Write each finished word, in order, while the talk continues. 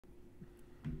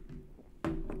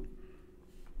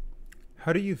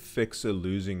How do you fix a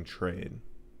losing trade?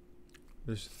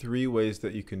 There's three ways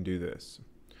that you can do this,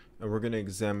 and we're going to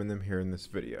examine them here in this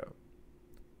video.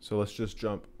 So let's just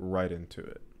jump right into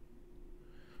it.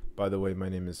 By the way, my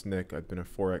name is Nick. I've been a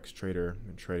Forex trader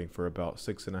and trading for about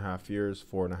 6.5 years,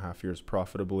 4.5 years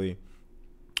profitably.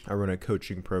 I run a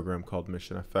coaching program called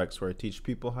Mission FX where I teach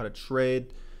people how to trade.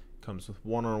 It comes with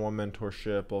one-on-one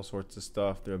mentorship, all sorts of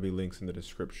stuff. There'll be links in the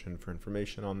description for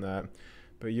information on that.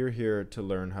 But you're here to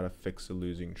learn how to fix a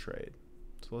losing trade.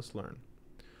 So let's learn.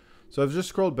 So I've just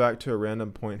scrolled back to a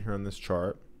random point here on this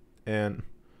chart, and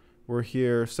we're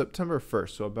here September 1st,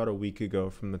 so about a week ago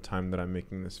from the time that I'm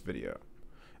making this video.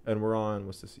 And we're on,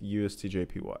 what's this,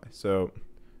 USD/JPY, so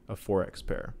a Forex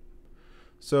pair.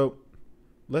 So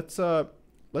let's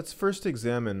first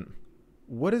examine,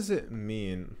 what does it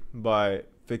mean by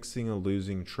fixing a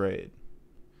losing trade?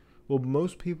 Well,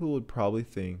 most people would probably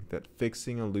think that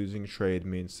fixing a losing trade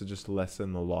means to just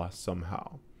lessen the loss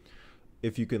somehow.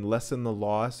 If you can lessen the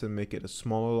loss and make it a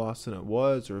smaller loss than it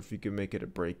was, or if you can make it a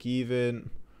break even,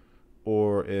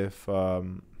 or if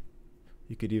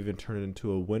you could even turn it into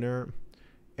a winner,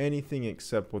 anything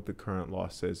except what the current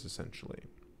loss is, essentially.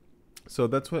 So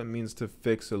that's what it means to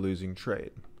fix a losing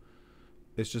trade.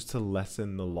 It's just to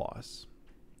lessen the loss.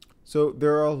 So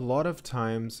there are a lot of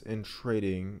times in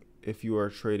trading, if you are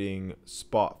trading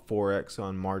spot Forex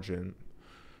on margin,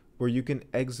 where you can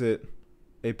exit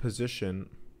a position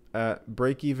at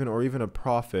break even or even a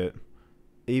profit,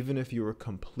 even if you were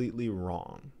completely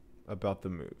wrong about the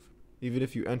move. Even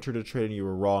if you entered a trade and you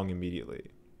were wrong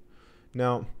immediately.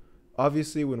 Now,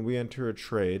 obviously when we enter a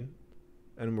trade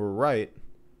and we're right,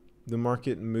 the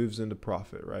market moves into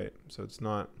profit, right? So it's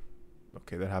not,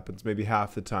 okay, that happens maybe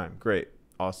half the time. Great,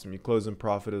 awesome, you close in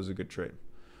profit, it was a good trade.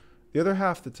 The other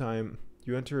half the time,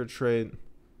 you enter a trade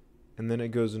and then it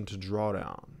goes into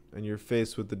drawdown and you're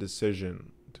faced with the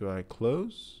decision, do I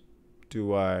close?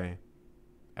 Do I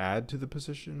add to the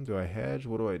position? Do I hedge?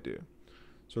 What do I do?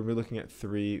 So we're looking at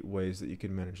three ways that you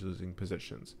can manage losing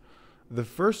positions. The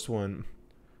first one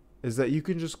is that you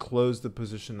can just close the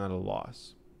position at a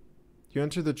loss. You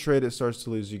enter the trade, it starts to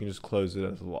lose, you can just close it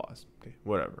as a loss. Okay,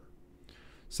 whatever.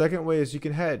 Second way is you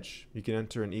can hedge. You can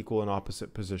enter an equal and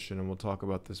opposite position, and we'll talk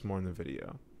about this more in the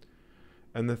video.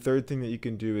 And the third thing that you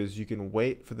can do is you can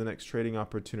wait for the next trading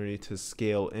opportunity to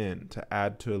scale in, to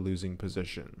add to a losing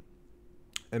position.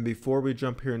 And before we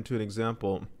jump here into an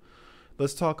example,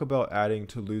 let's talk about adding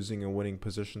to losing and winning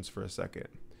positions for a second.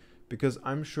 Because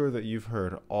I'm sure that you've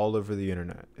heard all over the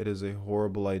internet, it is a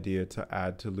horrible idea to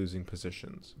add to losing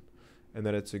positions, and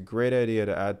that it's a great idea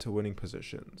to add to winning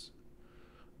positions.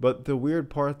 But the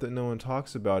weird part that no one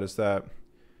talks about is that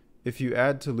if you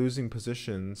add to losing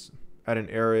positions at an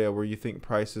area where you think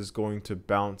price is going to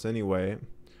bounce anyway,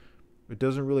 it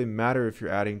doesn't really matter if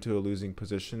you're adding to a losing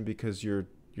position because your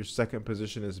second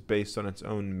position is based on its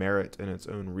own merit and its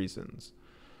own reasons.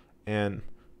 And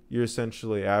you're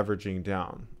essentially averaging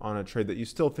down on a trade that you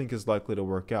still think is likely to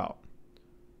work out.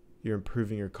 You're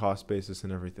improving your cost basis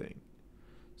and everything.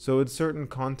 So in certain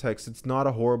contexts, it's not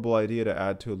a horrible idea to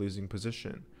add to a losing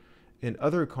position. In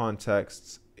other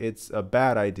contexts, it's a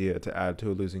bad idea to add to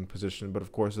a losing position, but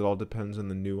of course it all depends on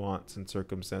the nuance and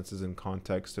circumstances and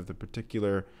context of the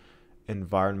particular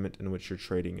environment in which you're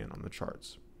trading in on the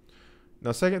charts.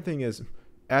 Now, second thing is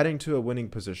adding to a winning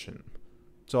position.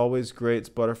 It's always great, it's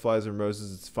butterflies and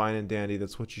roses, it's fine and dandy,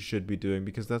 that's what you should be doing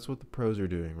because that's what the pros are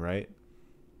doing, right?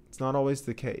 It's not always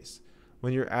the case.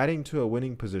 When you're adding to a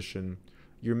winning position,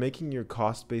 you're making your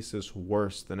cost basis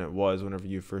worse than it was whenever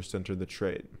you first entered the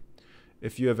trade.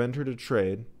 If you have entered a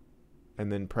trade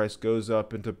and then price goes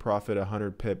up into profit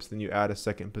 100 pips, then you add a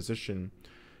second position,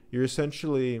 you're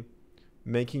essentially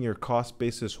making your cost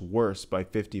basis worse by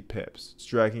 50 pips. It's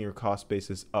dragging your cost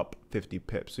basis up 50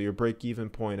 pips. So your break-even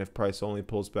point, if price only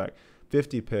pulls back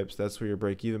 50 pips, that's where your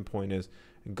break-even point is.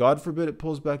 And God forbid it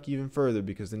pulls back even further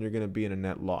because then you're going to be in a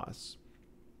net loss.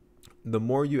 The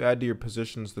more you add to your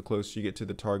positions, the closer you get to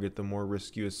the target, the more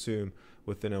risk you assume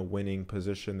within a winning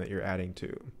position that you're adding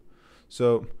to.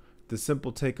 So the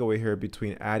simple takeaway here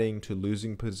between adding to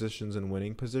losing positions and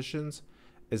winning positions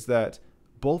is that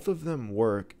both of them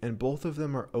work and both of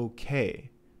them are okay.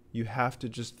 You have to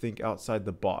just think outside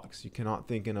the box. You cannot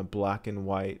think in a black and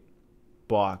white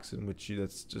box in which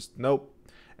that's just, nope.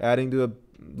 Adding to a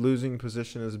losing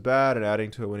position is bad and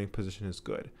adding to a winning position is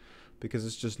good. Because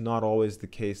it's just not always the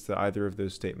case that either of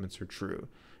those statements are true.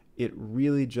 It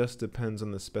really just depends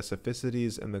on the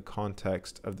specificities and the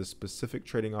context of the specific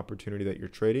trading opportunity that you're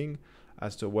trading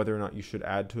as to whether or not you should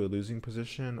add to a losing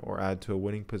position or add to a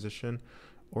winning position,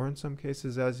 or in some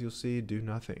cases, as you'll see, do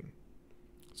nothing.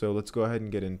 So let's go ahead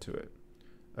and get into it.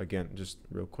 Again, just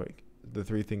real quick. the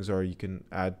three things are: you can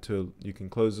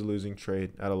close a losing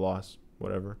trade at a loss,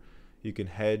 whatever. You can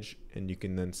hedge, and you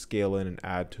can then scale in and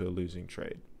add to a losing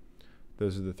trade.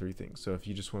 Those are the three things. So if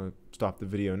you just want to stop the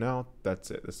video now,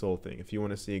 that's it. That's the whole thing. If you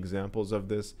want to see examples of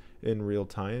this in real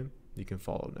time, you can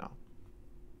follow now.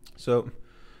 So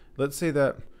let's say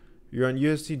that you're on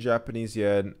USD Japanese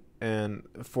yen, and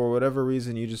for whatever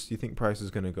reason you think price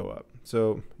is going to go up.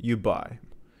 So you buy.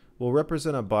 We'll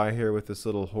represent a buy here with this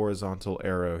little horizontal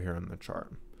arrow here on the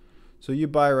chart. So you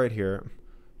buy right here.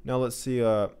 Now let's see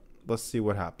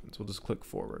what happens. We'll just click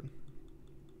forward.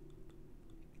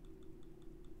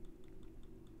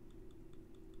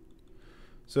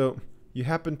 So you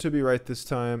happen to be right this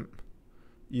time.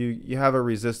 You have a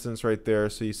resistance right there,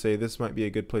 so you say this might be a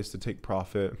good place to take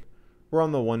profit. We're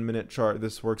on the 1 minute chart.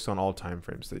 This works on all time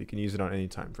frames, so you can use it on any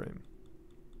time frame.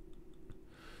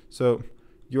 So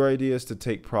your idea is to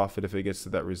take profit if it gets to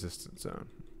that resistance zone.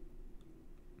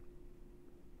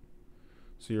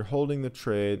 So you're holding the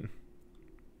trade.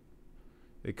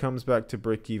 It comes back to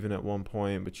break even at one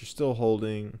point, but you're still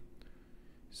holding,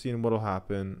 seeing what'll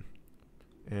happen.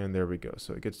 And there we go.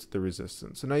 So it gets to the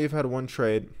resistance. So now you've had one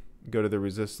trade, go to the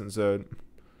resistance zone.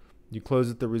 You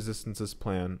close at the resistance as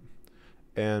planned.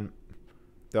 And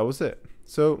that was it.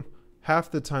 So half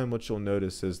the time what you'll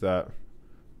notice is that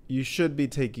you should be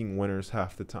taking winners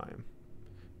half the time.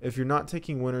 If you're not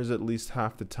taking winners at least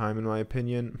half the time, in my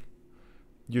opinion,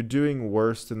 you're doing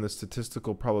worse than the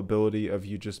statistical probability of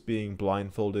you just being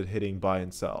blindfolded hitting buy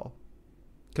and sell.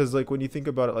 Because like when you think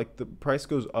about it, like the price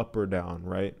goes up or down,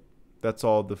 right? That's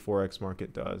all the Forex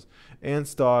market does. And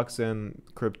stocks and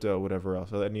crypto, whatever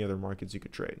else, or any other markets you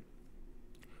could trade.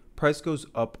 Price goes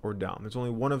up or down. There's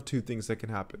only one of two things that can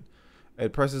happen. A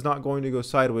price is not going to go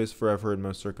sideways forever in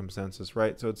most circumstances,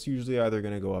 right? So it's usually either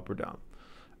going to go up or down.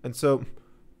 And so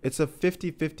it's a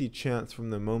 50-50 chance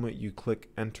from the moment you click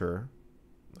enter,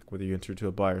 like whether you enter to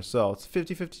a buy or sell, it's a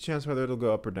 50-50 chance whether it'll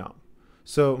go up or down.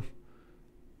 So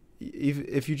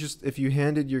if you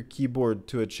handed your keyboard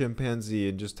to a chimpanzee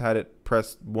and just had it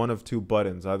press one of two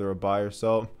buttons, either a buy or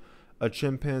sell, a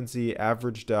chimpanzee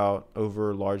averaged out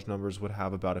over large numbers would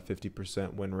have about a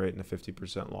 50% win rate and a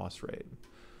 50% loss rate.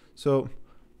 So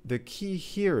the key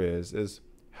here is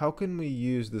how can we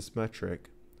use this metric,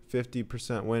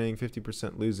 50% winning,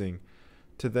 50% losing,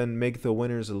 to then make the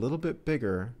winners a little bit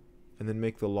bigger and then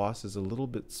make the losses a little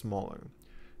bit smaller.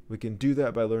 We can do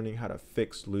that by learning how to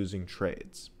fix losing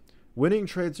trades. Winning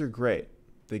trades are great.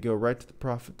 They go right to the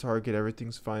profit target.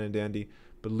 Everything's fine and dandy.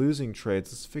 But losing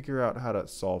trades, let's figure out how to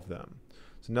solve them.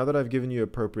 So now that I've given you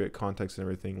appropriate context and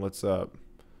everything, let's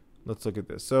look at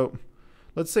this. So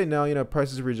let's say now,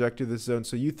 price has rejected this zone.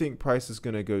 So you think price is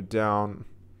going to go down,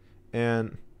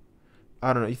 and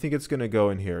I don't know, you think it's going to go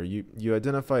in here. You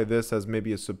identify this as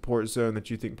maybe a support zone that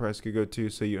you think price could go to,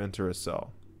 so you enter a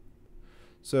sell.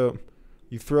 So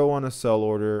you throw on a sell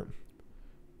order,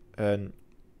 and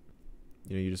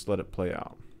you just let it play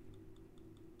out.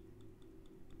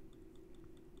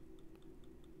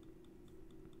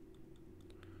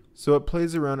 So it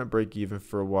plays around at break even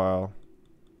for a while,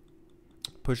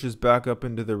 pushes back up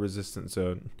into the resistance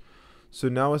zone. So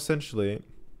now essentially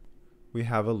we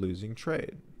have a losing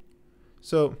trade.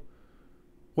 So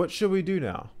what should we do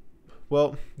now?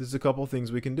 Well, there's a couple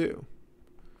things we can do.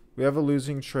 We have a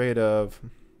losing trade of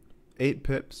 8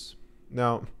 pips.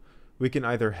 Now we can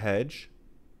either hedge,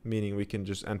 meaning we can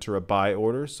just enter a buy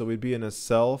order. So we'd be in a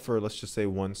sell for, let's just say,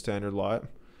 1 standard lot.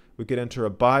 We could enter a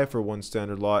buy for 1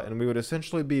 standard lot, and we would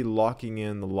essentially be locking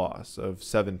in the loss of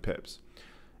 7 pips.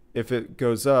 If it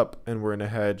goes up and we're in a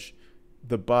hedge,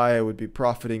 the buy would be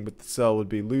profiting, but the sell would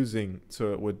be losing.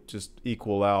 So it would just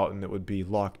equal out, and it would be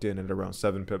locked in at around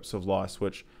 7 pips of loss,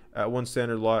 which at 1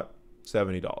 standard lot,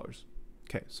 $70.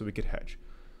 Okay, so we could hedge.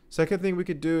 Second thing we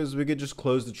could do is we could just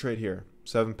close the trade here.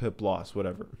 7 pip loss,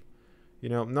 whatever.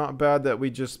 Not bad that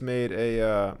we just made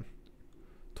a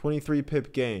 23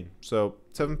 pip gain. So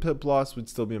 7 pip loss would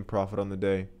still be in profit on the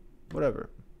day, whatever.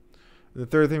 And the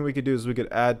third thing we could do is we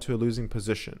could add to a losing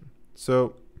position.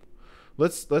 So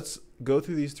let's go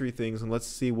through these 3 things and let's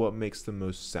see what makes the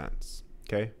most sense.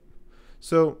 Okay.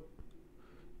 So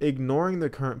ignoring the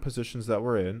current positions that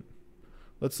we're in,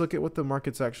 let's look at what the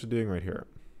market's actually doing right here.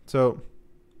 So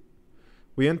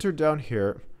we entered down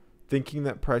here thinking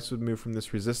that price would move from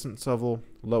this resistance level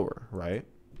lower, right?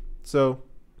 So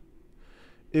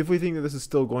if we think that this is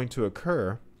still going to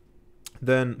occur,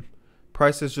 then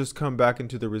price has just come back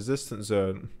into the resistance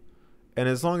zone. And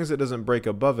as long as it doesn't break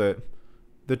above it,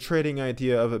 the trading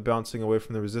idea of it bouncing away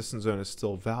from the resistance zone is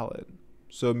still valid.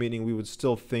 So meaning we would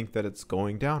still think that it's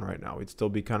going down right now. We'd still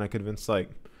be kind of convinced like,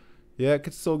 yeah, it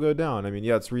could still go down. I mean,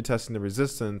 yeah, it's retesting the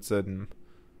resistance, and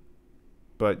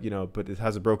but but it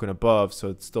hasn't broken above, so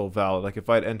it's still valid. Like if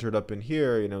I'd entered up in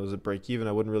here, it was a break even,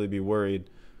 I wouldn't really be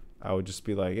worried. I would just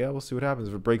be like, yeah, we'll see what happens.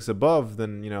 If it breaks above,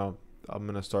 then I'm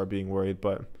gonna start being worried.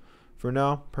 But for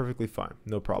now, perfectly fine,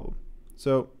 no problem.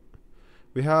 So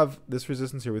we have this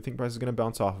resistance here. We think price is gonna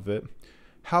bounce off of it.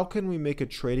 How can we make a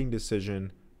trading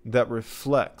decision that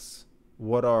reflects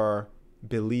what our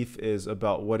belief is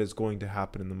about what is going to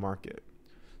happen in the market?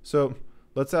 So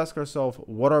let's ask ourselves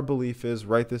what our belief is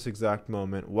right this exact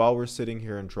moment while we're sitting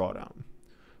here in drawdown.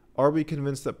 Are we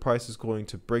convinced that price is going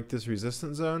to break this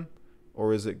resistance zone,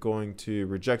 or is it going to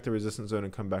reject the resistance zone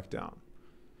and come back down?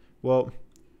 Well,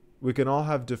 we can all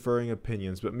have differing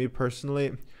opinions, but me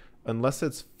personally, unless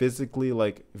it's physically,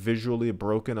 like visually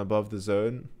broken above the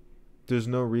zone, there's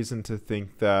no reason to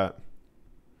think that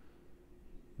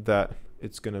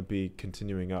it's going to be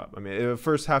continuing up. I mean, it would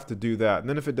first have to do that. And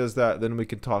then if it does that, then we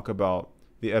can talk about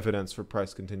the evidence for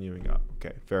price continuing up.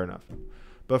 Okay, fair enough.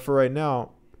 But for right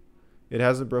now, it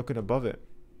hasn't broken above it.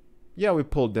 Yeah, we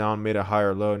pulled down, made a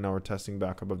higher low, and now we're testing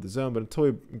back above the zone. But until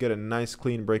we get a nice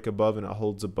clean break above and it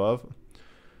holds above,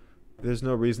 there's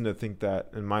no reason to think that,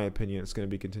 in my opinion, it's going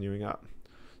to be continuing up.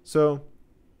 So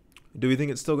do we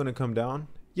think it's still going to come down?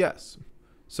 Yes.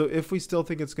 So if we still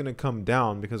think it's going to come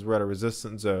down because we're at a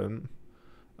resistance zone,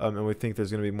 and we think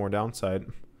there's going to be more downside,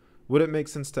 would it make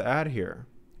sense to add here?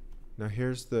 Now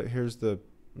here's the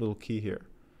little key here.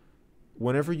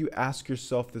 Whenever you ask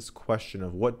yourself this question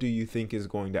of what do you think is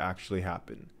going to actually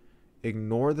happen,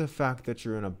 ignore the fact that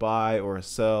you're in a buy or a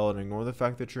sell, and ignore the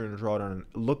fact that you're in a drawdown, and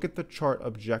look at the chart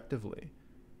objectively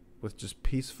with just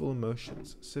peaceful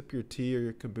emotions. Sip your tea or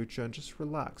your kombucha and just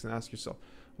relax and ask yourself,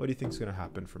 what do you think is going to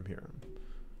happen from here?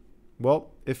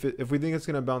 Well, if we think it's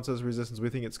going to bounce as resistance,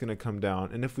 we think it's going to come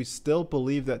down. And if we still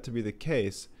believe that to be the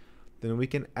case, then we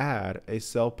can add a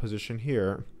sell position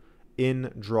here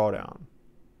in drawdown.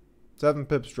 7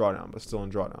 pips drawdown, but still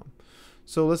in drawdown.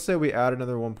 So let's say we add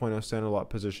another 1.0 standard lot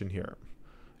position here.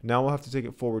 Now we'll have to take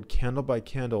it forward candle by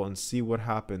candle and see what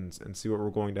happens and see what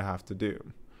we're going to have to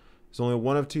do. There's only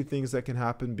one of two things that can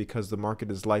happen because the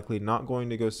market is likely not going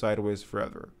to go sideways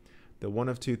forever. The one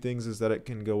of two things is that it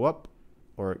can go up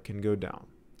or it can go down.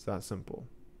 It's that simple.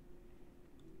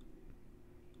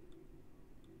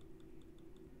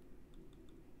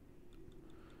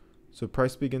 So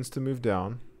price begins to move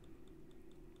down.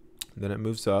 Then it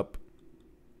moves up.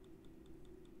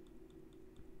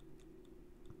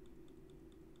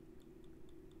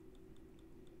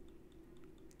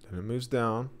 Then it moves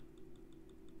down.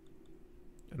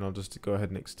 And I'll just go ahead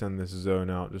and extend this zone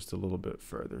out just a little bit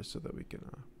further so that we can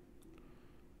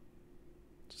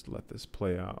just let this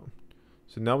play out.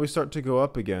 So now we start to go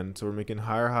up again. So we're making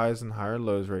higher highs and higher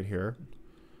lows right here,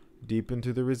 deep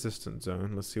into the resistance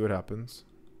zone. Let's see what happens.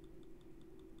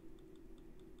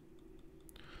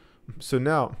 So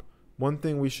now, one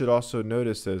thing we should also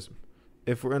notice is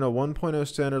if we're in a 1.0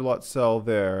 standard lot sell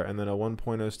there and then a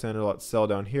 1.0 standard lot sell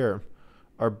down here,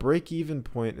 our break-even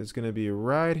point is going to be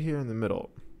right here in the middle.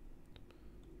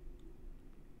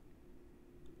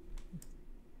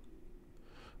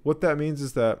 What that means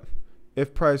is that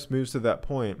if price moves to that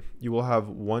point, you will have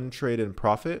one trade in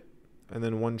profit and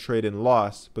then one trade in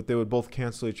loss, but they would both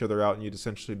cancel each other out and you'd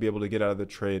essentially be able to get out of the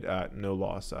trade at no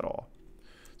loss at all.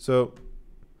 So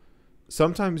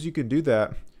sometimes you can do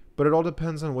that, but it all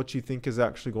depends on what you think is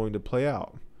actually going to play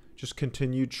out. Just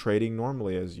continue trading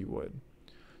normally as you would.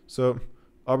 So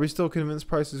are we still convinced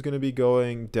price is going to be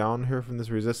going down here from this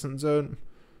resistance zone?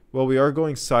 Well, we are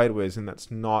going sideways, and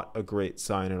that's not a great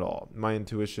sign at all. My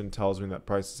intuition tells me that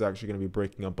price is actually going to be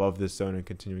breaking above this zone and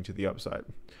continuing to the upside.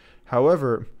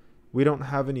 However, we don't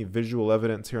have any visual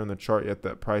evidence here on the chart yet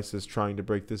that price is trying to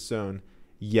break this zone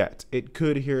yet. It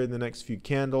could here in the next few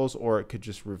candles, or it could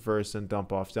just reverse and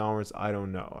dump off downwards. I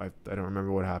don't know. I don't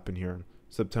remember what happened here on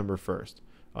September 1st.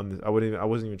 I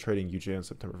wasn't even trading UJ on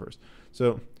September 1st.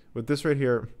 So with this right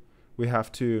here, we have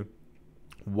to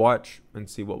watch and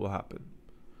see what will happen.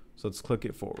 So let's click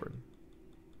it forward.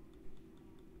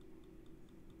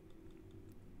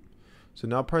 So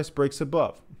now price breaks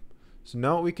above. So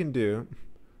now what we can do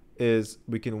is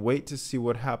we can wait to see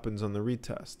what happens on the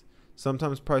retest.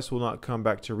 Sometimes price will not come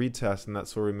back to retest, and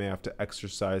that's where we may have to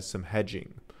exercise some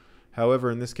hedging.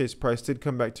 However, in this case, price did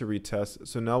come back to retest.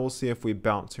 So now we'll see if we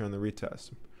bounce here on the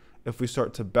retest. If we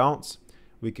start to bounce,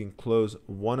 we can close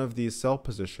one of these sell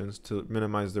positions to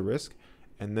minimize the risk,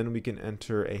 and then we can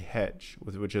enter a hedge,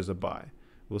 which is a buy.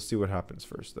 We'll see what happens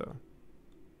first, though.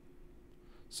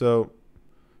 So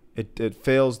it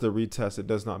fails the retest. It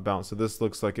does not bounce. So this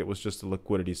looks like it was just a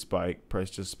liquidity spike.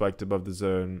 Price just spiked above the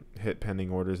zone, hit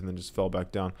pending orders, and then just fell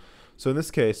back down. So in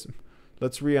this case,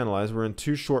 let's reanalyze. We're in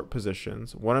two short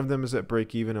positions. One of them is at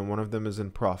break even and one of them is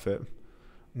in profit.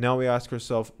 Now we ask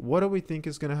ourselves, what do we think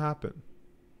is going to happen?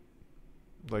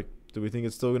 Like, do we think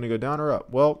it's still going to go down or up?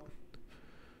 Well,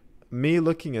 me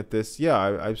looking at this, yeah,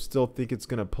 I still think it's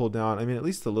going to pull down. I mean, at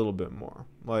least a little bit more.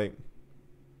 Like,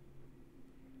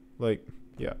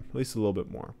 yeah, at least a little bit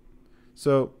more.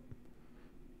 So,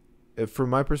 if from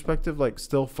my perspective, like,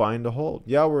 still fine to hold.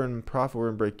 Yeah, we're in profit, we're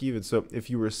in break even. So if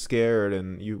you were scared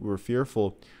and you were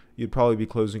fearful, you'd probably be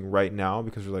closing right now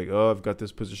because you're like, oh, I've got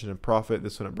this position in profit,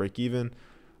 this one at break even.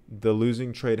 The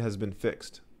losing trade has been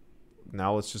fixed.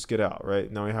 Now let's just get out,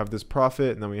 right? Now we have this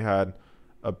profit, and then we had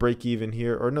a break even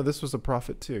here. Or no, this was a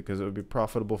profit too, because it would be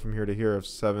profitable from here to here of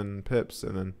 7 pips,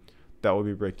 and then that would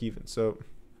be break even. So,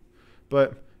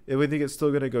 but if we think it's still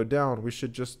going to go down, we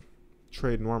should just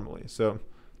trade normally. So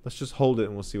let's just hold it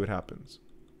and we'll see what happens.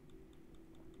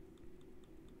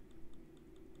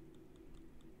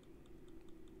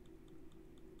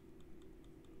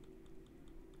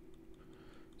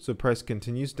 So price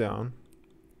continues down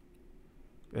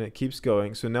and it keeps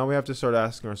going. So now we have to start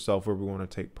asking ourselves where we want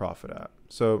to take profit at.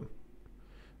 So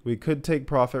we could take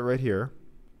profit right here.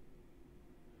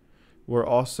 We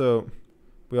also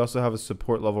have a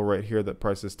support level right here that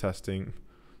price is testing.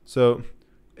 So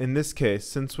in this case,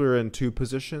 since we're in two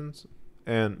positions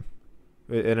and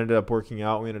it ended up working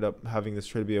out, we ended up having this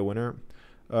trade be a winner.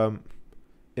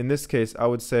 In this case, I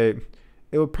would say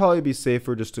it would probably be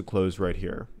safer just to close right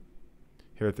here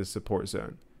at this support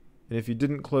zone. And if you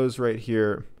didn't close right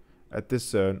here at this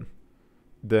zone,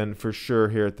 then for sure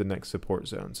here at the next support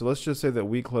zone. So let's just say that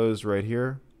we close right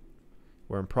here.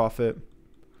 We're in profit.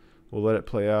 We'll let it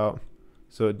play out.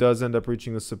 So it does end up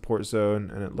reaching the support zone,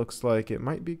 and it looks like it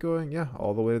might be going, yeah,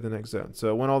 all the way to the next zone. So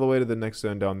it went all the way to the next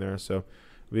zone down there. So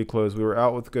we closed. We were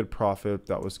out with good profit.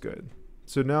 That was good.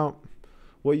 So now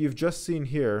what you've just seen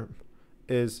here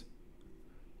is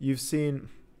you've seen,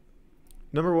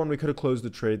 number one, we could have closed the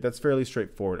trade. That's fairly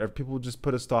straightforward. People just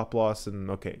put a stop loss and,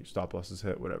 okay, stop loss is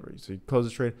hit, whatever. So you close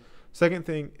the trade. Second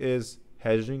thing is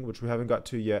hedging, which we haven't got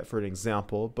to yet for an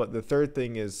example. But the third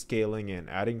thing is scaling in,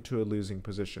 adding to a losing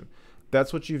position.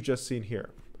 That's what you've just seen here.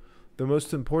 The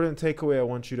most important takeaway I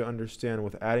want you to understand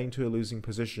with adding to a losing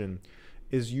position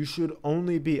is you should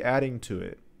only be adding to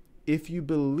it if you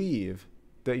believe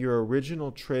that your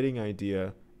original trading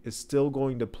idea is still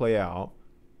going to play out,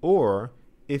 or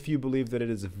if you believe that it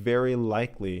is very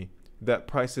likely that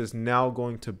price is now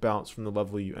going to bounce from the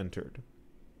level you entered.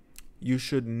 You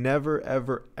should never,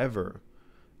 ever, ever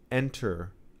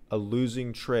enter a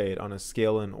losing trade on a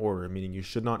scale in order, meaning you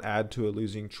should not add to a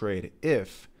losing trade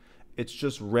if it's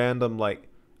just random, like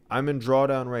I'm in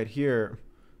drawdown right here,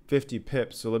 50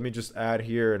 pips, so let me just add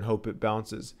here and hope it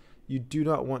bounces. You do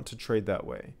not want to trade that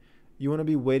way. You want to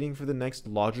be waiting for the next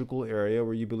logical area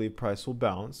where you believe price will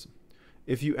bounce.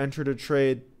 If you entered a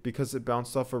trade because it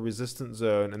bounced off a resistance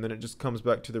zone and then it just comes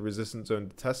back to the resistance zone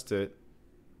to test it,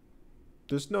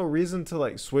 there's no reason to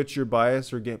like switch your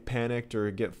bias or get panicked or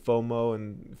get FOMO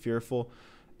and fearful.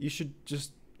 You should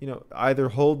just, either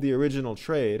hold the original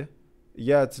trade.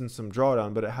 Yeah, it's in some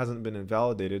drawdown, but it hasn't been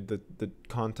invalidated. The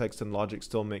context and logic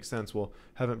still makes sense. Well,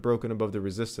 haven't broken above the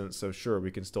resistance, so sure,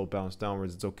 we can still bounce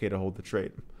downwards. It's okay to hold the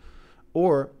trade.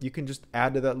 Or you can just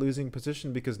add to that losing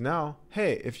position because now,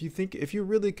 hey, if you're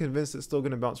really convinced it's still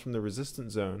going to bounce from the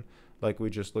resistance zone, like we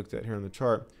just looked at here on the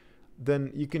chart,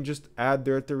 then you can just add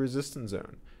there at the resistance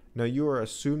zone. Now you are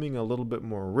assuming a little bit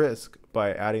more risk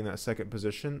by adding that second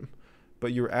position,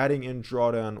 but you're adding in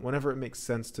drawdown whenever it makes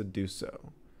sense to do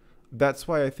so. That's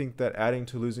why I think that adding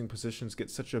to losing positions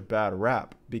gets such a bad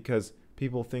rap, because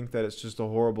people think that it's just a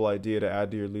horrible idea to add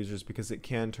to your losers because it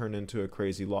can turn into a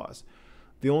crazy loss.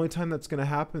 The only time that's going to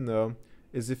happen, though,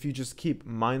 is if you just keep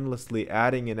mindlessly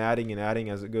adding and adding and adding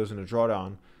as it goes into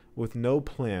drawdown with no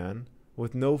plan,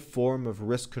 with no form of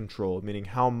risk control, meaning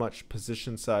how much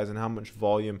position size and how much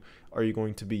volume are you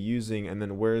going to be using, and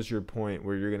then where's your point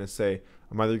where you're going to say,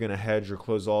 I'm either going to hedge or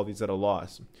close all these at a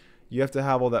loss. You have to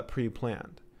have all that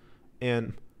pre-planned.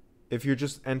 And if you're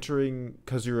just entering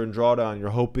because you're in drawdown, you're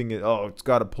hoping it's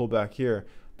got to pull back here,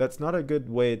 that's not a good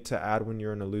way to add when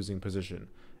you're in a losing position.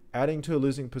 Adding to a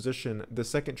losing position, the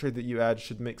second trade that you add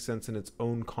should make sense in its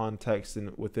own context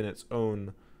and within its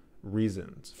own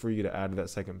reasons for you to add to that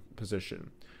second position.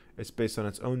 It's based on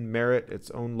its own merit, its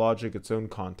own logic, its own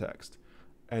context.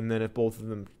 And then if both of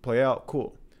them play out,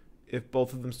 cool. If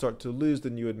both of them start to lose,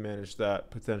 then you would manage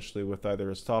that potentially with either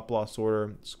a stop loss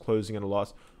order, closing at a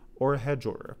loss, or a hedge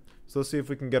order. So let's see if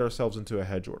we can get ourselves into a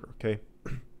hedge order, okay?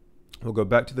 We'll go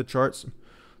back to the charts.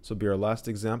 This will be our last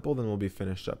example, then we'll be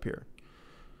finished up here.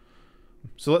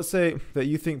 So let's say that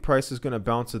you think price is going to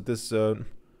bounce at this zone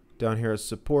Down here is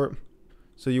support.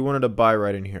 So you wanted to buy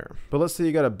right in here. But let's say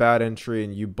you got a bad entry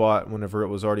and you bought whenever it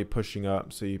was already pushing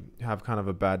up. So you have kind of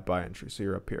a bad buy entry. So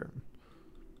you're up here.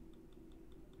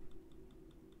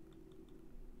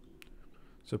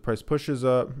 So price pushes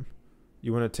up.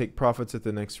 You want to take profits at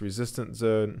the next resistance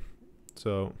zone.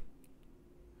 So,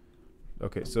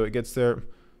 okay, so it gets there.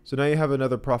 So now you have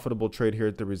another profitable trade here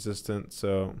at the resistance.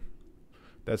 So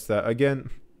that's that. Again,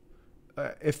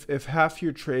 if half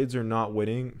your trades are not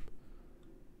winning,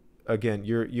 again,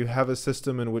 you have a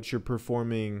system in which you're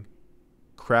performing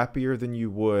crappier than you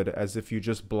would as if you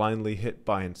just blindly hit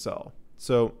buy and sell.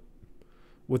 So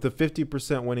with a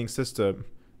 50% winning system,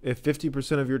 if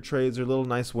 50% of your trades are little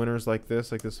nice winners like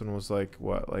this one was like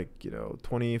what, like, you know,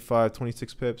 25,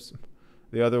 26 pips.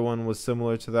 The other one was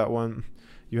similar to that one.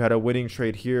 You had a winning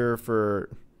trade here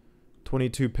for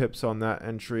 22 pips on that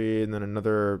entry, and then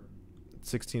another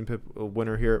 16 pip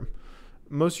winner here.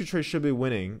 Most of your trades should be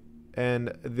winning,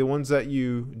 and the ones that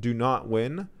you do not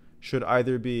win should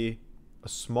either be a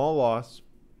small loss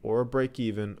or a break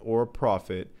even or a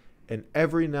profit, and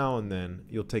every now and then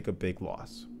you'll take a big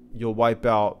loss. You'll wipe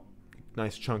out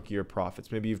nice chunk of your profits.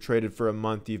 Maybe you've traded for a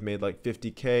month, you've made like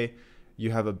 50K.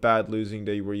 You have a bad losing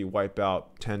day where you wipe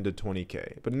out 10 to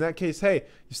 20K. But in that case, hey,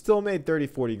 you still made 30,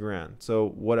 40 grand. So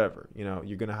whatever, you know,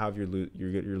 you're going to have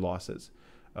your losses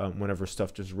whenever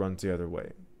stuff just runs the other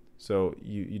way. So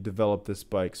you develop this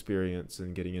by experience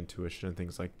and getting intuition and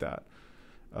things like that.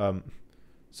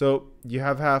 So you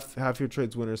have half your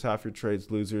trades winners, half your trades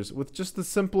losers with just the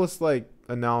simplest like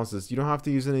analysis. You don't have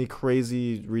to use any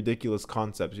crazy, ridiculous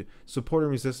concepts. Support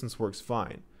and resistance works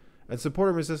fine. And support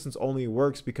and resistance only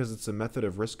works because it's a method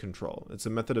of risk control. It's a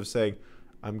method of saying,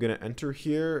 I'm going to enter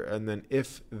here, and then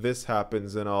if this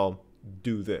happens, then I'll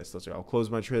do this. Let's say I'll close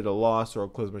my trade at a loss, or I'll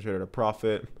close my trade at a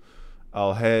profit.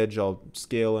 I'll hedge, I'll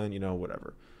scale in, you know,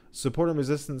 whatever. Support and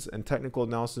resistance and technical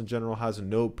analysis in general has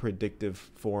no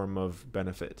predictive form of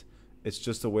benefit. It's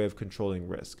just a way of controlling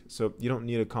risk. So you don't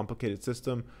need a complicated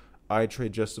system. I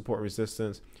trade just support and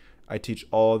resistance. I teach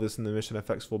all of this in the Mission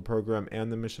FX full program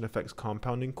and the Mission FX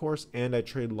compounding course, and I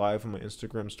trade live on my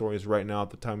Instagram stories right now at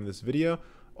the time of this video.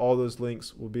 All those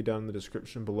links will be down in the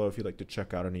description below if you'd like to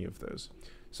check out any of those.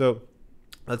 So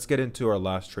let's get into our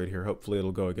last trade here. Hopefully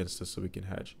it'll go against us so we can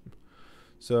hedge.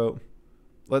 So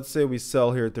let's say we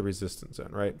sell here at the resistance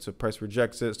zone, right? So price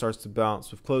rejects it, starts to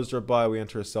bounce. We've closed our buy, we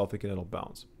enter a sell thinking it'll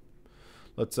bounce.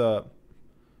 Let's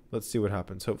see what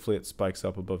happens. Hopefully it spikes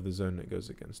up above the zone and it goes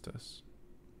against us.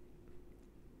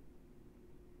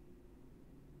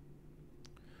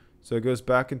 So it goes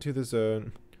back into the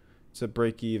zone. It's a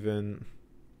break even.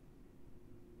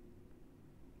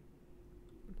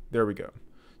 There we go.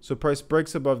 So price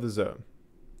breaks above the zone.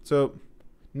 So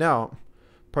now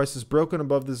price is broken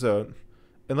above the zone.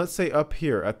 And let's say up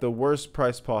here at the worst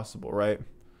price possible, right?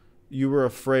 You were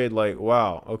afraid like,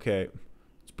 wow, okay,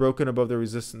 it's broken above the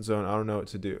resistance zone. I don't know what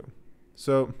to do.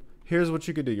 So here's what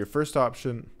you could do. Your first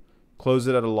option, close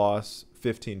it at a loss,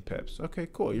 15 pips. Okay,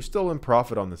 cool. You're still in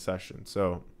profit on the session.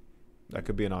 So that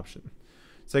could be an option.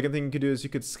 Second thing you could do is you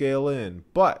could scale in.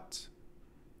 But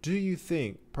do you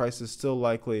think price is still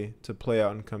likely to play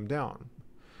out and come down?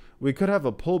 We could have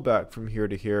a pullback from here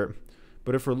to here.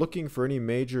 But if we're looking for any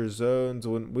major zones,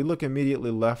 when we look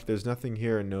immediately left, there's nothing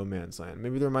here in no man's land.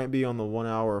 Maybe there might be on the 1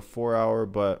 hour or 4 hour,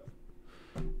 but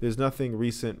there's nothing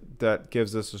recent that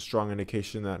gives us a strong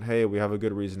indication that, hey, we have a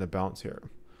good reason to bounce here.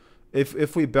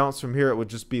 If we bounce from here, it would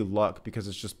just be luck because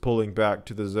it's just pulling back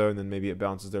to the zone, then maybe it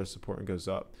bounces their support and goes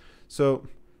up. So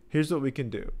here's what we can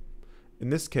do. In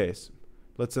this case,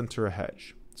 let's enter a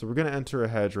hedge. So we're going to enter a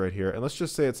hedge right here. And let's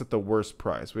just say it's at the worst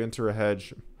price. We enter a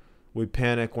hedge. We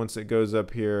panic once it goes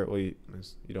up here. Well, you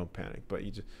don't panic, but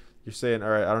you're saying, all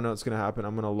right, I don't know what's going to happen.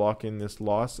 I'm going to lock in this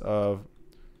loss of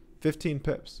 15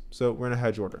 pips. So we're in a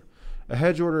hedge order. A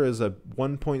hedge order is a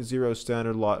 1.0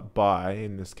 standard lot buy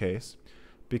in this case,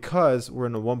 because we're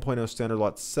in a 1.0 standard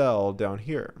lot sell down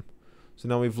here. So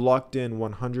now we've locked in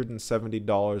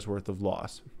 $170 worth of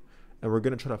loss. And we're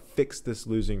going to try to fix this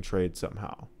losing trade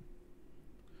somehow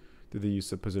through the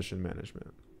use of position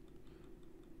management.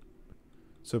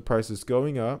 So price is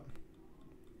going up,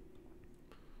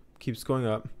 keeps going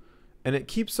up, and it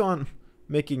keeps on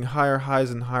making higher highs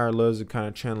and higher lows and kind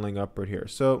of channeling upward here.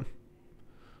 So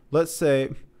let's say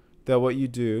that what you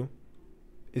do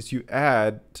is you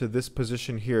add to this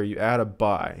position here, you add a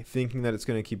buy, thinking that it's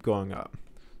going to keep going up.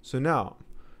 So now,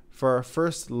 for our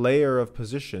first layer of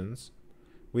positions,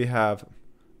 we have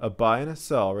a buy and a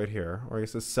sell right here, or I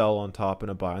guess a sell on top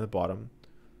and a buy on the bottom.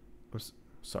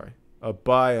 Sorry, a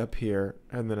buy up here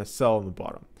and then a sell on the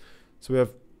bottom. So we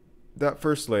have that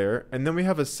first layer, and then we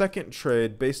have a second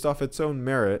trade based off its own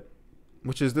merit,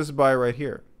 which is this buy right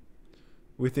here.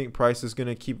 We think price is going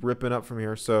to keep ripping up from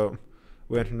here, so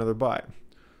we enter another buy.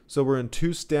 So we're in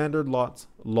 2 standard lots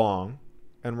long,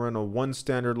 and we're in a 1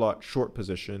 standard lot short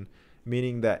position,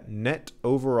 meaning that net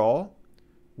overall,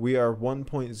 we are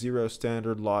 1.0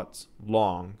 standard lots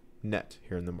long net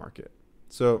here in the market.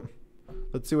 So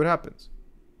let's see what happens.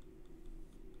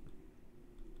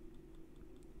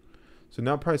 So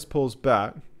now price pulls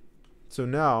back. So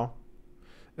now,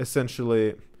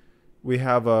 essentially, we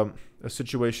have a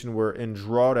situation where in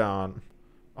drawdown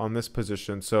on this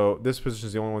position. So this position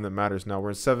is the only one that matters now. We're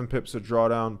in 7 pips of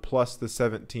drawdown plus the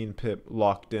 17 pip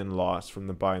locked in loss from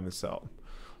the buy and the sell.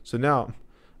 So now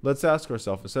let's ask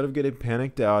ourselves, instead of getting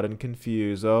panicked out and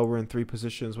confused, oh, we're in 3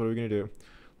 positions, what are we going to do?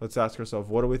 Let's ask ourselves,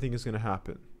 what do we think is going to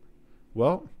happen?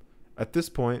 Well, at this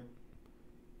point,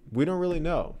 we don't really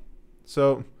know.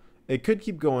 So it could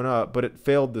keep going up, but it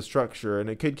failed the structure, and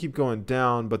it could keep going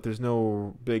down, but there's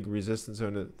no big resistance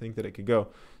zone to think that it could go.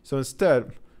 So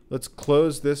instead, let's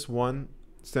close this 1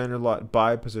 standard lot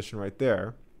buy position right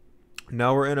there.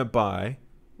 Now we're in a buy.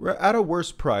 We're at a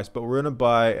worse price, but we're in a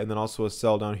buy and then also a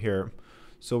sell down here.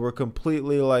 So we're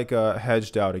completely like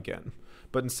hedged out again.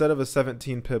 But instead of a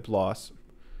 17 pip loss,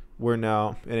 we're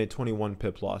now in a 21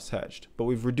 pip loss hedged. But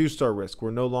we've reduced our risk.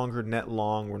 We're no longer net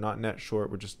long. We're not net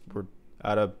short. We're just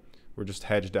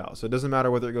hedged out. So it doesn't matter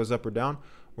whether it goes up or down.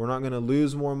 We're not going to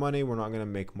lose more money. We're not going to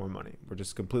make more money. We're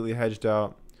just completely hedged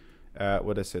out at,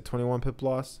 what did I say, 21 pip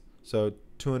loss. So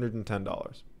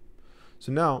 $210.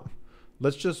 So now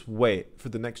let's just wait for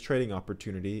the next trading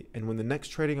opportunity. And when the next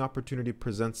trading opportunity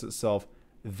presents itself,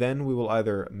 then we will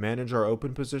either manage our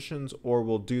open positions or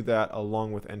we'll do that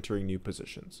along with entering new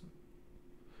positions.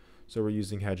 So we're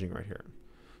using hedging right here.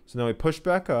 So now we push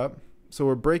back up. So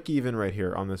we're break even right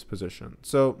here on this position.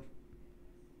 So,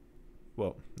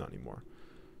 well, not anymore.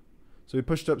 So we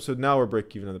pushed up. So now we're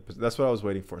break even on the position. That's what I was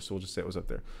waiting for. So we'll just say it was up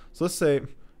there. So let's say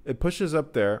it pushes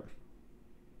up there.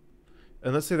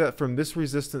 And let's say that from this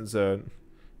resistance zone,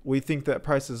 we think that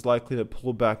price is likely to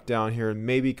pull back down here and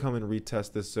maybe come and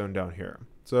retest this zone down here.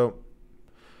 So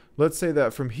let's say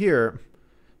that from here,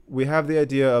 we have the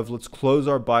idea of let's close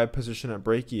our buy position at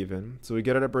break even. So we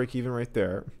get it at break even right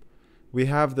there. We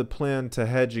have the plan to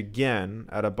hedge again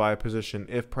at a buy position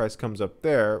if price comes up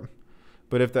there.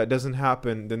 But if that doesn't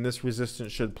happen, then this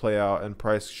resistance should play out and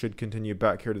price should continue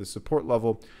back here to the support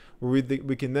level, where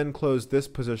we can then close this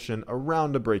position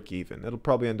around a break even. It'll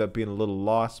probably end up being a little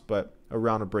loss, but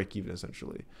around a break even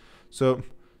essentially. So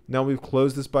now we've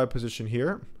closed this buy position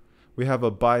here. We have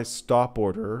a buy stop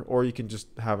order, or you can just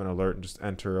have an alert and just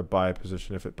enter a buy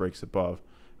position if it breaks above,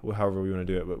 however we want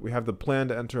to do it. But we have the plan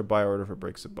to enter a buy order if it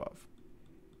breaks above.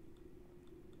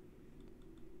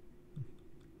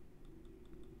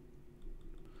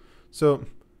 So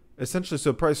essentially,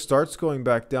 so price starts going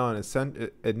back down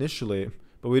initially,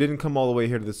 but we didn't come all the way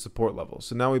here to the support level.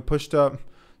 So now we pushed up.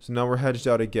 So now we're hedged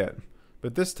out again.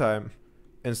 But this time,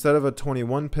 instead of a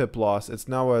 21 pip loss, it's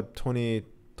now a 20,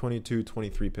 22,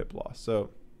 23 pip loss. So,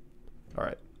 all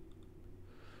right.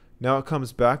 Now it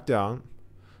comes back down.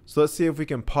 So let's see if we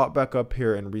can pop back up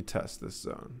here and retest this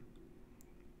zone.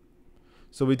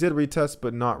 So we did retest,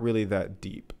 but not really that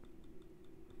deep.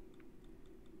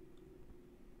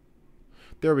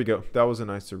 There we go. That was a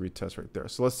nicer retest right there.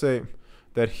 So let's say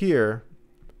that here,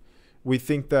 we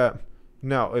think that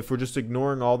now if we're just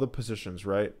ignoring all the positions,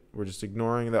 right? We're just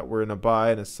ignoring that we're in a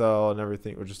buy and a sell and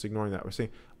everything. We're just ignoring that. We're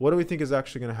saying, what do we think is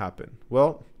actually going to happen?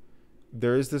 Well,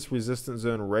 there is this resistance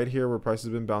zone right here where price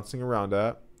has been bouncing around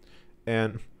at.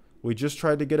 And we just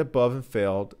tried to get above and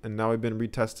failed. And now we've been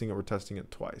retesting it. We're testing it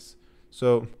twice.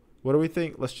 So what do we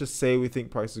think? Let's just say we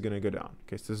think price is going to go down.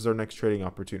 Okay, so this is our next trading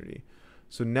opportunity.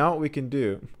 So now what we can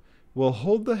do, we'll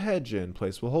hold the hedge in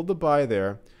place. We'll hold the buy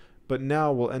there, but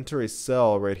now we'll enter a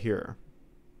sell right here.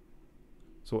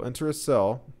 So we'll enter a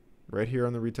sell right here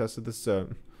on the retest of the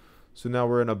zone. So now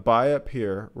we're in a buy up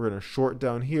here, we're in a short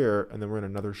down here, and then we're in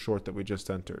another short that we just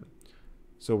entered.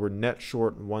 So we're net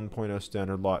short 1.0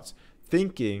 standard lots,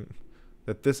 thinking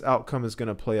that this outcome is going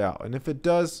to play out. And if it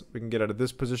does, we can get out of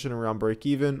this position around break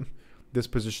even, this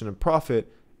position in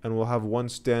profit, and we'll have 1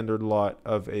 standard lot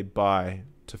of a buy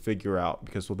to figure out,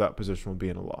 because well, that position will be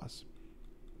in a loss.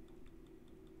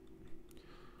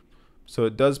 So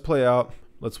it does play out.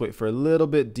 Let's wait for a little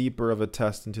bit deeper of a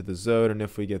test into the zone, and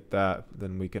if we get that,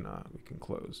 then we can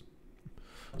close.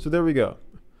 So there we go.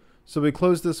 So we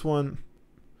closed this one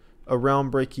around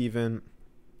break even.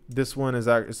 This one is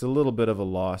it's a little bit of a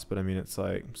loss, but I mean it's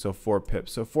like 4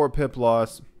 pips. So 4 pip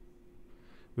loss.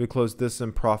 We closed this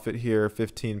in profit here,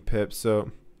 15 pips.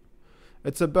 So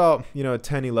it's about, a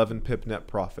 10, 11 pip net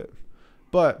profit.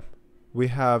 But we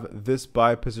have this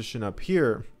buy position up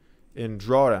here in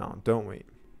drawdown, don't we,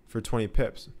 for 20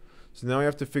 pips. So now we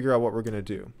have to figure out what we're going to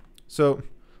do. So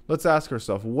let's ask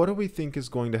ourselves, what do we think is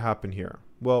going to happen here?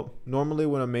 Well, normally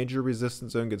when a major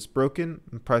resistance zone gets broken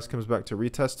and price comes back to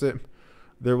retest it,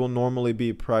 there will normally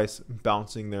be price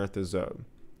bouncing there at the zone.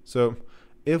 So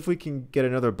if we can get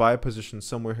another buy position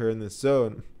somewhere here in this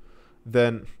zone,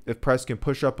 then if price can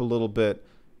push up a little bit,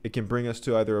 it can bring us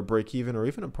to either a break even or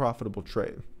even a profitable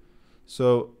trade.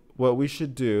 So what we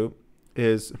should do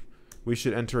is we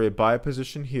should enter a buy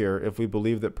position here if we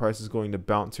believe that price is going to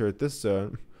bounce here at this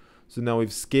zone. So now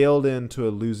we've scaled into a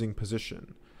losing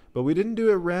position. But we didn't do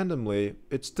it randomly.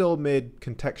 It still made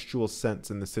contextual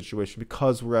sense in this situation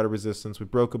because we're at a resistance. We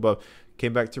broke above,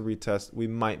 came back to retest. We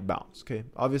might bounce. Okay.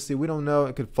 Obviously, we don't know.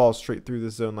 It could fall straight through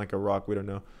this zone like a rock. We don't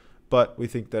know. But we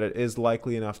think that it is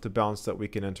likely enough to bounce that we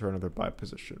can enter another buy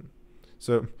position.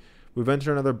 So we've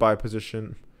entered another buy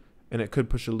position, and it could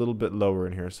push a little bit lower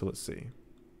in here. So let's see.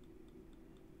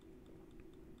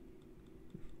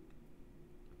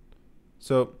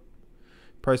 So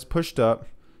price pushed up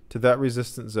to that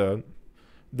resistance zone.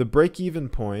 The break-even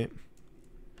point,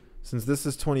 since this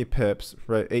is 20 pips,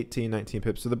 right, 18, 19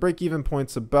 pips. So the break-even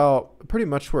point's about pretty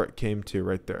much where it came to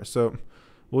right there. So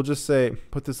we'll just say,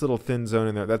 put this little thin zone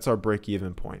in there. That's our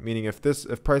break-even point. Meaning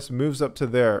if price moves up to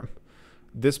there,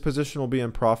 this position will be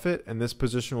in profit and this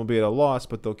position will be at a loss,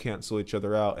 but they'll cancel each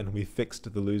other out and we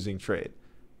fixed the losing trade.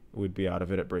 We'd be out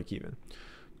of it at break-even.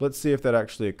 Let's see if that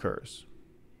actually occurs.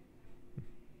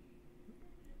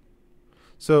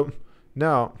 So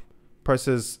now price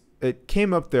says it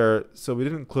came up there, so we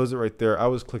didn't close it right there. I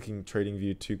was clicking trading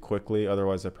view too quickly.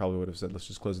 Otherwise, I probably would have said, let's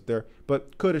just close it there.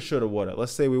 But coulda, shoulda, woulda.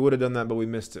 Let's say we would have done that, but we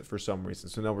missed it for some reason.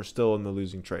 So now we're still in the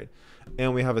losing trade.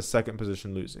 And we have a second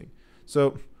position losing.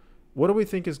 So what do we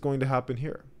think is going to happen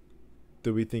here?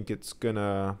 Do we think it's going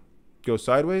to go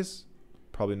sideways?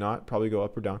 Probably not. Probably go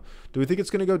up or down. Do we think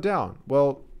it's going to go down?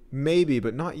 Well, maybe,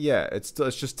 but not yet. It's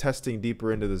just testing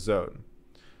deeper into the zone.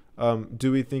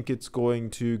 Do we think it's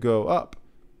going to go up?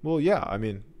 Well, yeah, I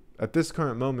mean, at this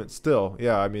current moment still,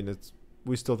 yeah, I mean,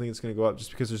 we still think it's going to go up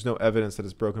just because there's no evidence that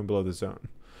it's broken below the zone.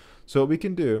 So what we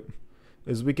can do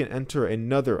is we can enter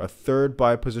a third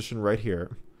buy position right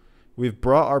here. We've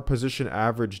brought our position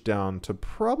average down to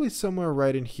probably somewhere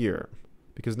right in here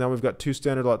because now we've got 2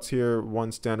 standard lots here,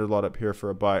 1 standard lot up here for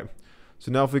a buy.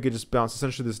 So now if we could just bounce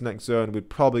essentially this next zone, we'd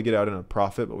probably get out in a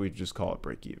profit, but we'd just call it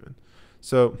break even.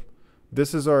 So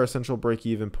this is our essential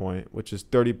break-even point, which is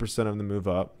 30% of the move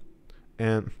up.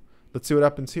 And let's see what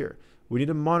happens here. We need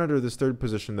to monitor this third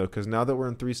position, though, because now that we're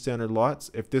in 3 standard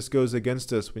lots, if this goes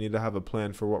against us, we need to have a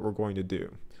plan for what we're going to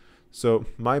do. So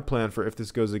my plan for if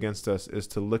this goes against us is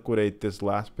to liquidate this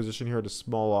last position here at a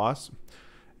small loss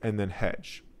and then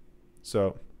hedge.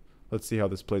 So let's see how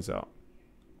this plays out.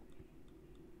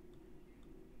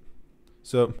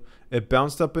 So it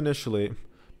bounced up initially,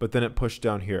 but then it pushed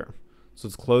down here. So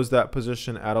let's close that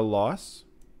position at a loss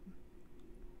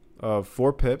of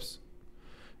 4 pips.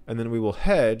 And then we will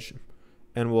hedge,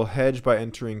 and we'll hedge by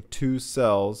entering 2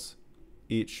 sells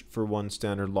each for 1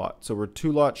 standard lot. So we're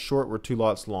 2 lots short, we're 2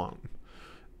 lots long.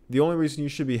 The only reason you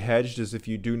should be hedged is if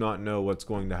you do not know what's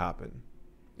going to happen.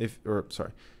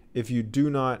 If you do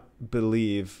not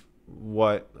believe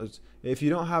if you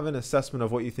don't have an assessment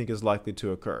of what you think is likely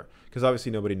to occur. Because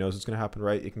obviously nobody knows what's going to happen,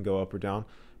 right? It can go up or down.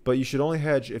 But you should only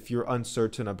hedge if you're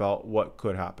uncertain about what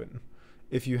could happen.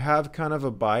 If you have kind of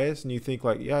a bias and you think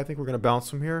like, yeah, I think we're going to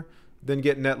bounce from here, then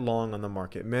get net long on the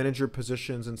market. Manage your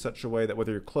positions in such a way that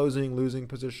whether you're closing losing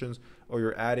positions or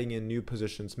you're adding in new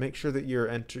positions, make sure that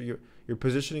you're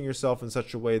positioning yourself in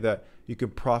such a way that you can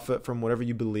profit from whatever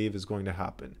you believe is going to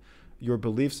happen. Your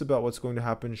beliefs about what's going to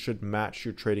happen should match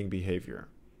your trading behavior.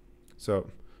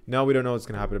 So now we don't know what's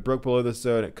going to happen. It broke below this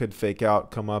zone. It could fake out,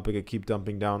 come up, it could keep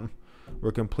dumping down.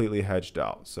 We're completely hedged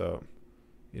out. So,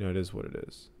 it is what it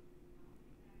is.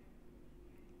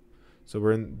 So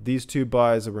we're in these 2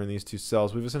 buys and we're in these 2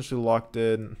 sells. We've essentially locked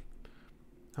in.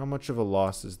 How much of a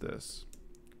loss is this?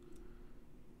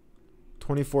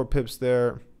 24 pips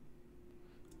there.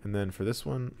 And then for this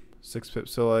one, 6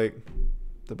 pips. So like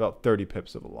about 30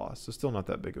 pips of a loss. So still not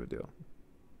that big of a deal.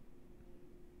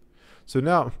 So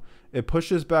now it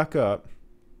pushes back up.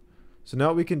 So now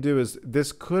what we can do is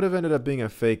this could have ended up being a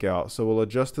fake out. So we'll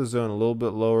adjust the zone a little bit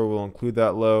lower. We'll include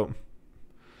that low.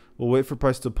 We'll wait for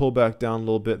price to pull back down a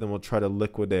little bit. Then we'll try to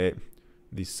liquidate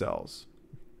these sells.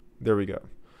 There we go.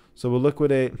 So we'll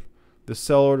liquidate the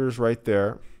sell orders right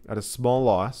there at a small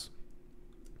loss.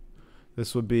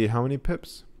 This would be how many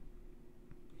pips?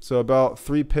 So about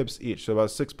 3 pips each, so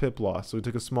about 6 pip loss. So we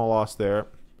took a small loss there.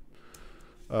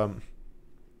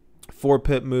 4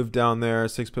 pip moved down there,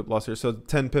 6 pip loss here. So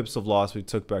 10 pips of loss we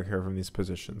took back here from these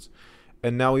positions.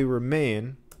 And now we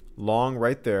remain long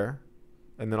right there,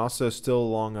 and then also still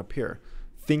long up here,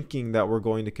 thinking that we're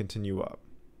going to continue up.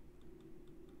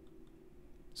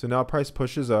 So now price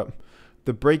pushes up.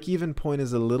 The break-even point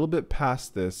is a little bit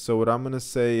past this. So what I'm going to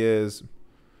say is,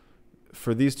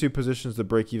 for these two positions, the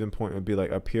break-even point would be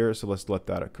like up here. So let's let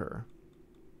that occur.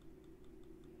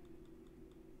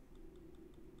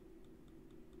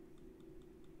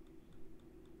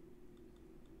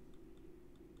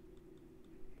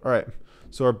 All right.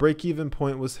 So our break-even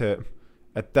point was hit.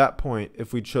 At that point,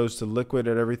 if we chose to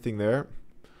liquidate everything there,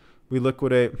 we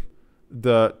liquidate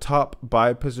the top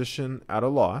buy position at a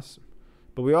loss,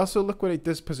 but we also liquidate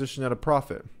this position at a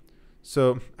profit.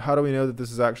 So how do we know that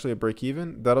this is actually a break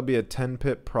even? That'll be a 10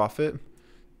 pip profit,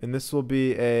 and this will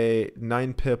be a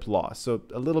 9 pip loss. So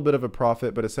a little bit of a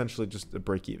profit, but essentially just a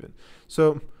break even.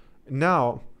 So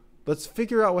now let's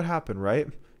figure out what happened, right?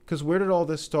 Because where did all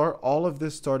this start? All of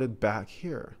this started back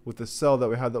here with the sell that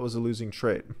we had that was a losing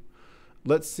trade.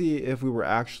 Let's see if we were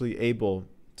actually able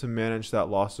to manage that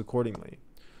loss accordingly.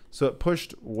 So it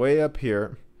pushed way up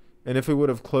here, and if we would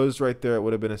have closed right there, it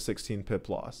would have been a 16 pip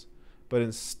loss. But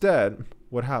instead,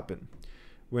 what happened?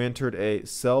 We entered a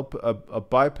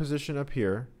buy position up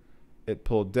here. It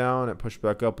pulled down, it pushed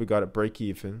back up, we got it break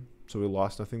even, so we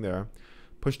lost nothing there.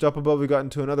 Pushed up above, we got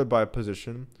into another buy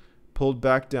position, pulled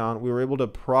back down. We were able to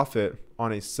profit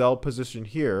on a sell position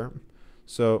here.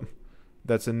 So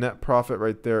that's a net profit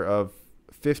right there of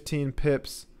 15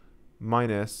 pips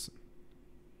minus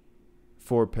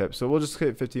 4 pips. So we'll just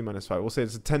hit 15 minus 5. We'll say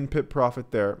it's a 10 pip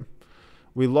profit there.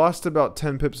 We lost about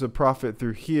 10 pips of profit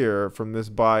through here from this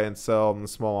buy and sell and the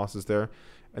small losses there.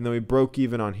 And then we broke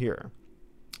even on here.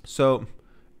 So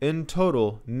in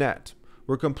total, net,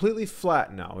 we're completely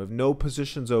flat now. We have no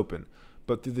positions open.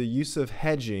 But through the use of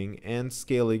hedging and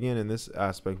scaling in this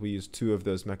aspect, we used 2 of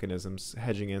those mechanisms,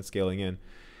 hedging and scaling in.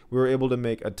 We were able to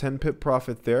make a 10 pip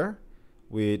profit there.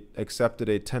 We accepted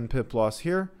a 10 pip loss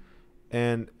here,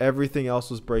 and everything else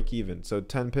was break even. So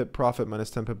 10 pip profit minus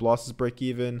 10 pip loss is break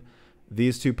even.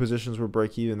 These 2 positions were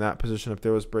break even. That position up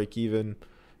there was break even.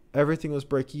 Everything was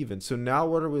break even. So now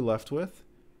what are we left with?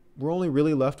 We're only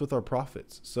really left with our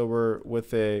profits. So we're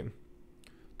with a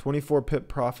 24 pip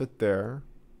profit there,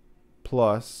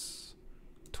 plus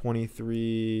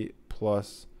 23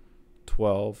 plus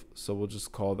 12. So we'll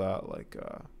just call that like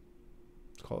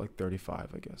call it like 35,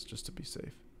 I guess, just to be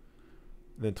safe.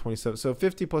 And then 27. So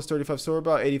 50 plus 35. So we're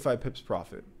about 85 pips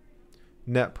profit,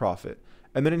 net profit.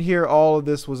 And then in here, all of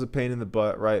this was a pain in the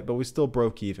butt, right? But we still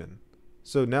broke even.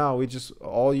 So now we just,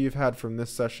 all you've had from this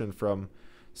session from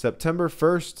September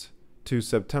 1st to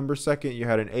September 2nd, you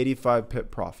had an 85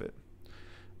 pip profit.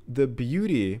 The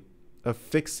beauty of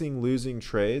fixing losing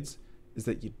trades is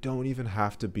that you don't even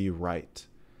have to be right.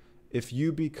 If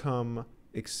you become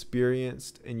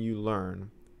experienced and you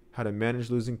learn how to manage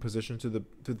losing positions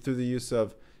through the use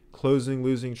of closing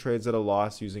losing trades at a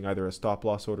loss using either a stop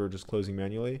loss order or just closing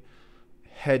manually,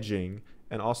 hedging,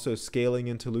 and also scaling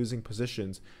into losing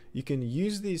positions, you can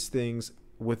use these things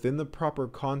within the proper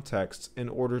context in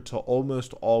order to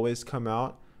almost always come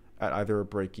out at either a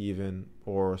break even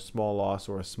or a small loss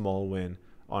or a small win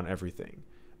on everything.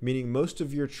 Meaning most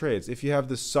of your trades, if you have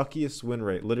the suckiest win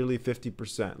rate, literally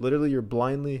 50%, literally you're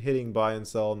blindly hitting buy and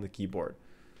sell on the keyboard,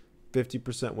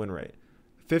 50% win rate.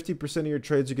 50% of your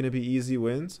trades are going to be easy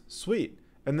wins, sweet.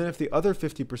 And then if the other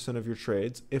 50% of your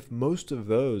trades, if most of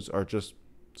those are just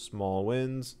small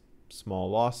wins, small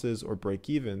losses, or break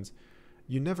evens,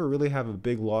 you never really have a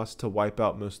big loss to wipe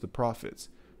out most of the profits.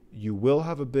 You will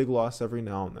have a big loss every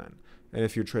now and then. And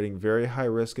if you're trading very high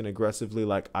risk and aggressively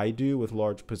like I do with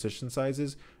large position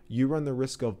sizes, you run the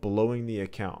risk of blowing the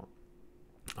account.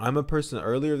 I'm a person,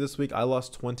 earlier this week, I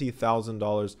lost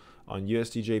 $20,000 on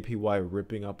USDJPY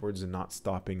ripping upwards and not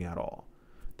stopping at all.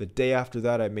 The day after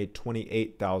that, I made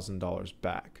 $28,000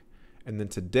 back. And then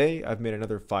today, I've made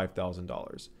another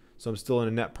 $5,000. So I'm still in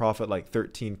a net profit like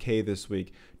 13K this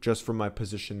week just from my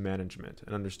position management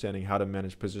and understanding how to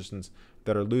manage positions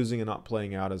that are losing and not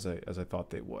playing out as I thought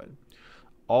they would.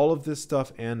 All of this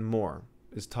stuff and more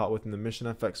is taught within the Mission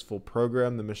FX full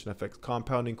program, the Mission FX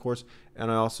compounding course,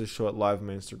 and I also show it live on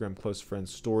my Instagram close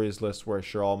friends stories list where I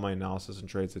share all my analysis and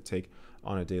trades I take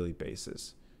on a daily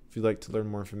basis. If you'd like to learn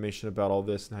more information about all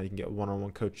this and how you can get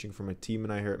one-on-one coaching from my team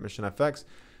and I here at Mission FX,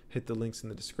 hit the links in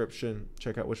the description.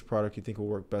 Check out which product you think will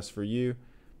work best for you.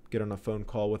 Get on a phone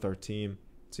call with our team.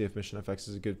 See if Mission FX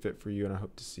is a good fit for you, and I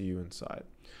hope to see you inside.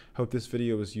 Hope this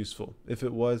video was useful. If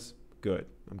it was, good.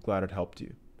 I'm glad it helped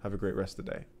you. Have a great rest of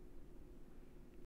the day.